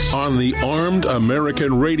Insurance on the Armed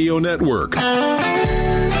American Radio Network.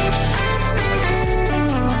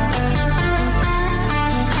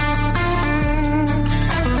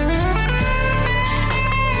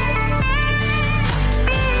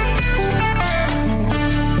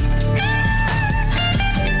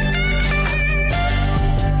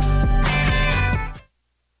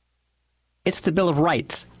 It's the Bill of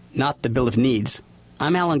Rights, not the Bill of Needs.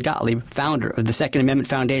 I'm Alan Gottlieb, founder of the Second Amendment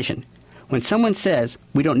Foundation. When someone says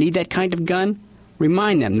we don't need that kind of gun,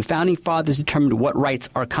 remind them the Founding Fathers determined what rights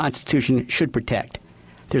our Constitution should protect.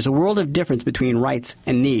 There's a world of difference between rights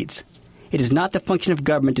and needs. It is not the function of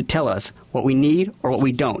government to tell us what we need or what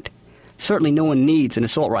we don't. Certainly no one needs an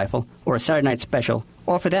assault rifle or a Saturday Night Special,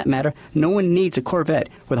 or for that matter, no one needs a Corvette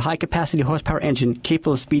with a high-capacity horsepower engine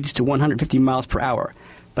capable of speeds to 150 miles per hour.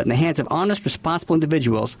 But in the hands of honest, responsible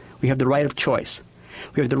individuals, we have the right of choice.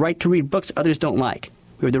 We have the right to read books others don't like.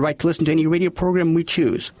 We have the right to listen to any radio program we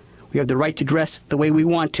choose. We have the right to dress the way we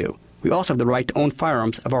want to. We also have the right to own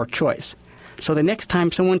firearms of our choice. So the next time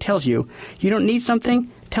someone tells you, you don't need something,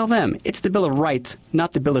 tell them it's the Bill of Rights,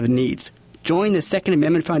 not the Bill of Needs. Join the Second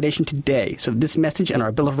Amendment Foundation today so that this message and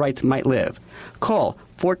our Bill of Rights might live. Call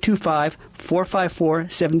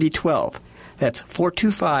 425-454-7012. That's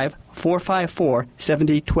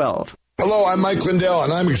 425-454-7012. Hello, I'm Mike Lindell,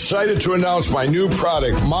 and I'm excited to announce my new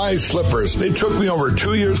product, My Slippers. They took me over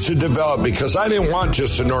 2 years to develop because I didn't want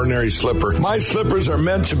just an ordinary slipper. My slippers are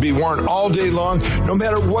meant to be worn all day long, no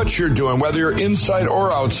matter what you're doing, whether you're inside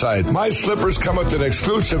or outside. My slippers come with an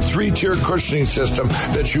exclusive 3-tier cushioning system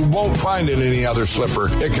that you won't find in any other slipper.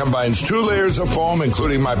 It combines 2 layers of foam,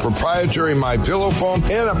 including my proprietary My Pillow foam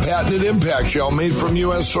and a patented impact shell made from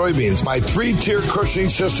U.S. soybeans. My 3-tier cushioning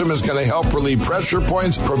system is going to help relieve pressure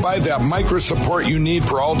points, provide that micro support you need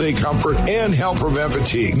for all-day comfort, and help prevent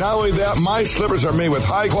fatigue. Not only that, my slippers are made with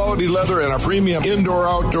high-quality leather and a premium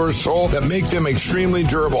indoor-outdoor sole that make them extremely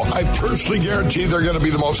durable. I personally guarantee they're going to be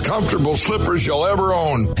the most comfortable slippers you'll ever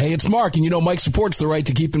own. Hey, it's Mark, and you know Mike supports the right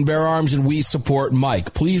to keep and bear arms, and we support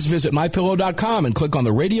Mike. Please visit MyPillow.com and click on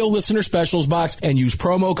the radio listener specials box and use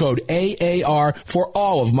promo code AAR for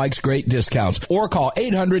all of Mike's great discounts. Or call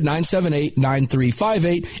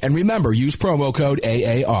 800-978-9358, and remember, use promo code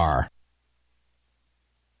AAR.